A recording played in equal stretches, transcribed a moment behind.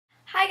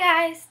Hi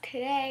guys!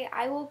 Today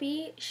I will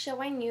be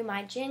showing you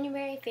my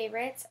January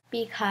favorites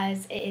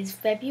because it is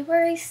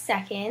February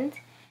 2nd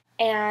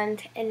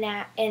and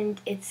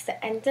it's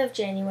the end of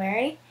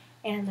January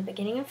and the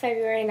beginning of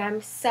February, and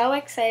I'm so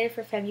excited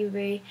for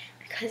February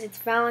because it's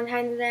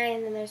Valentine's Day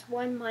and then there's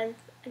 1 month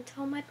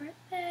until my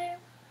birthday.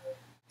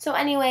 So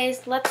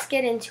anyways, let's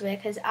get into it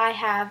because I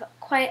have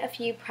quite a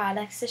few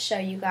products to show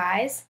you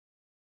guys.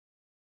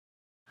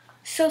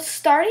 So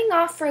starting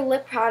off for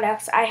lip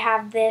products, I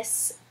have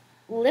this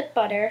lip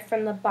butter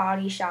from the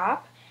Body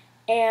Shop,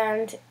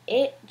 and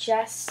it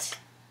just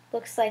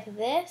looks like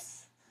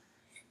this,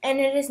 and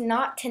it is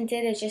not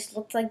tinted. It just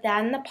looks like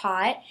that in the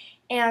pot,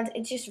 and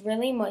it's just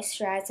really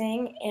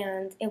moisturizing,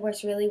 and it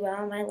works really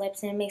well on my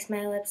lips, and it makes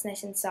my lips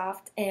nice and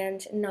soft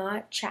and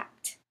not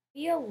chapped.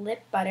 A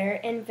lip butter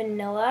in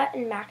Vanilla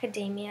and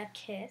Macadamia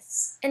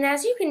Kiss. And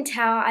as you can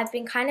tell, I've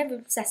been kind of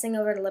obsessing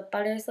over lip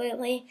butters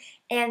lately,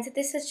 and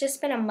this has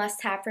just been a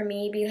must-have for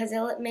me because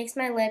it makes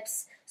my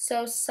lips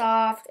so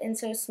soft and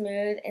so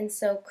smooth and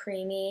so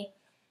creamy.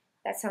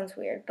 That sounds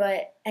weird,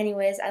 but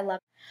anyways, I love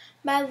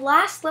it. My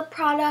last lip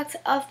product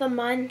of the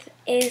month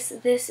is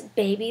this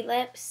Baby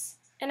Lips,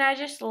 and I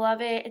just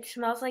love it. It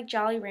smells like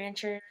Jolly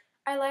Rancher.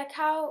 I like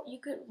how you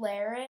could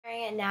layer it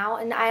right now,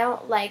 and I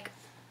don't like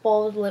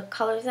bold lip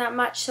colors that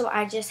much, so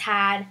I just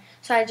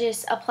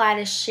applied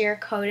a sheer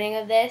coating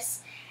of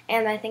this,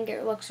 and I think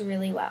it looks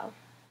really well.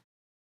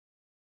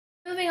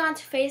 Moving on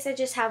to face, I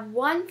just have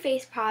one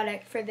face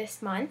product for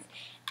this month,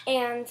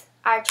 and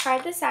I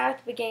tried this out at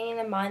the beginning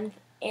of the month,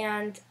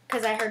 and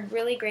because I heard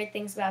really great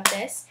things about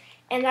this,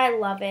 and I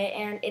love it,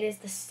 and it is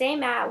the Stay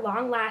Matte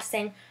Long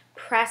Lasting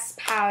Press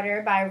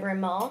Powder by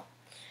Rimmel,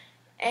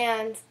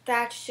 and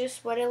that's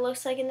just what it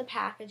looks like in the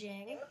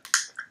packaging.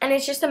 And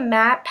it's just a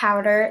matte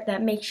powder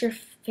that makes your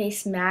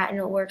face matte, and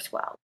it works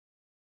well.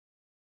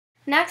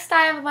 Next,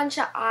 I have a bunch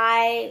of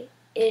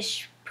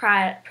eye-ish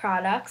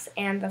products,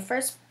 and the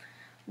first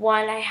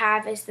one I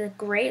have is the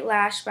Great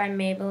Lash by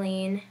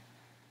Maybelline,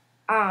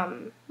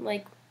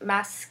 like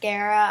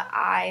mascara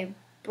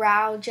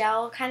eyebrow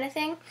gel kind of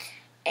thing.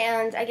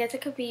 And I guess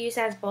it could be used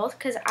as both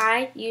because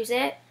I use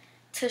it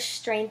to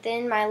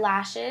strengthen my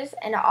lashes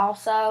and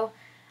also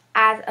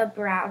as a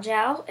brow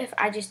gel. If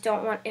I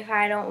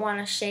don't want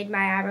to shade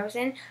my eyebrows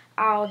in,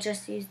 I'll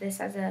just use this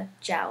as a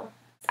gel.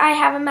 I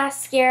have a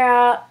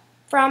mascara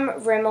from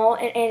Rimmel,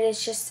 and it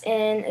is just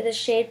in the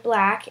shade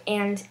black,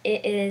 and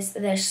it is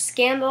the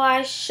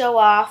Scandalized Show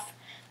Off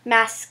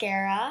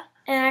mascara.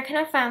 And I kind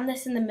of found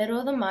this in the middle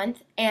of the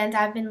month, and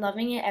I've been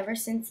loving it ever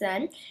since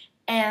then.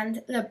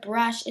 And the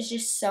brush is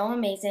just so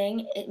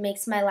amazing. It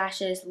makes my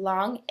lashes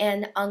long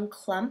and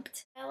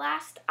unclumped. My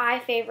last eye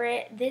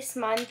favorite this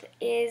month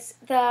is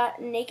the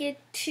Naked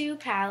 2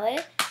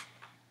 palette.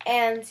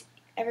 And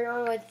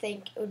everyone would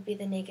think it would be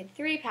the Naked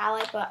 3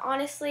 palette, but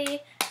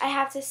honestly, I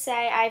have to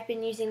say I've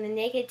been using the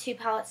Naked 2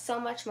 palette so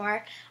much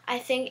more. I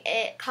think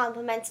it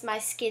complements my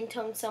skin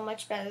tone so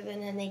much better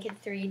than the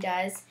Naked 3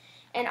 does.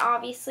 And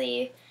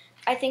obviously,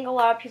 I think a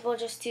lot of people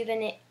just do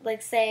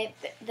say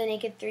the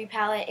Naked 3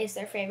 palette is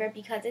their favorite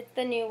because it's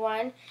the new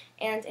one,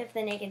 and if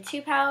the Naked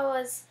 2 palette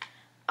was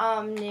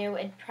new,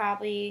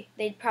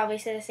 they'd probably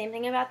say the same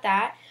thing about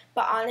that.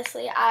 But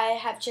honestly, I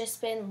have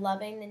just been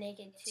loving the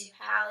Naked 2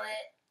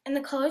 palette. And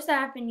the colors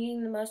that I've been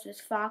using the most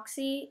was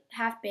Foxy,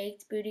 Half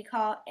Baked, Booty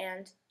Call,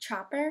 and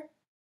Chopper.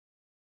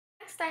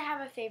 Next, I have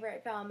a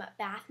favorite from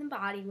Bath &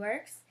 Body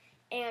Works,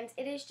 and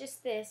it is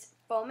just this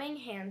foaming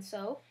hand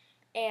soap,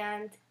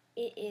 and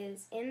it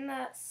is in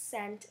the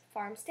scent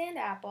Farm Stand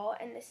Apple,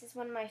 and this is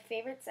one of my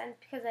favorite scents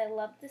because I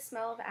love the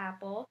smell of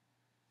apple,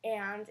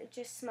 and it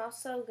just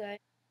smells so good,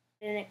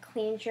 and it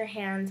cleans your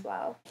hands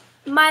well.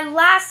 My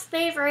last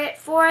favorite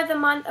for the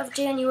month of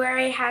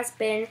January has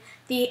been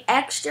the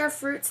Extra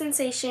Fruit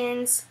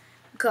Sensations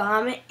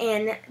gum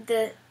in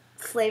the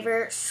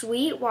flavor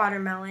Sweet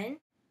Watermelon,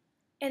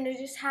 and it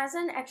just has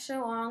an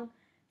extra long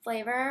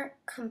flavor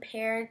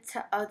compared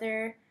to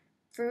other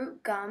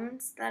fruit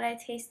gums that I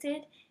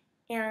tasted,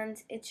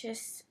 and it's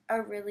just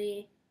a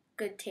really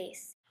good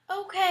taste.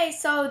 Okay,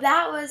 so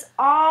that was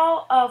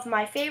all of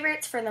my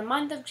favorites for the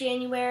month of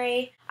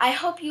January. I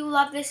hope you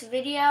love this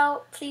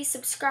video. Please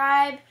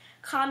subscribe,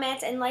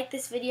 comment, and like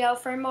this video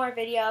for more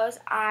videos.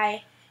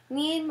 I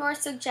need more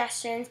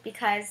suggestions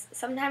because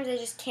sometimes I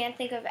just can't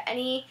think of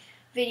any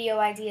video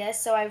ideas,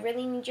 so I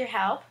really need your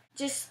help.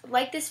 Just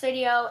like this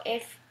video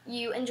if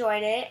you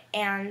enjoyed it,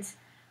 and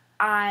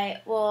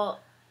I will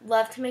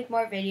love to make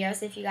more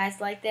videos if you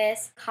guys like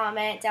this.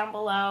 Comment down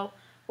below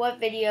what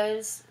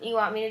videos you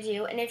want me to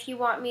do, and if you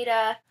want me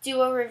to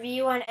do a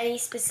review on any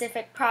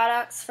specific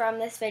products from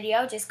this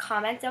video, just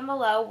comment down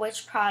below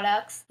which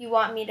products you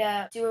want me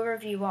to do a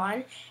review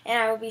on, and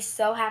I will be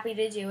so happy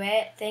to do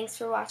it. Thanks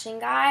for watching,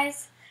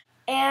 guys,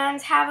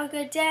 and have a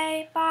good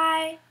day.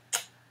 Bye!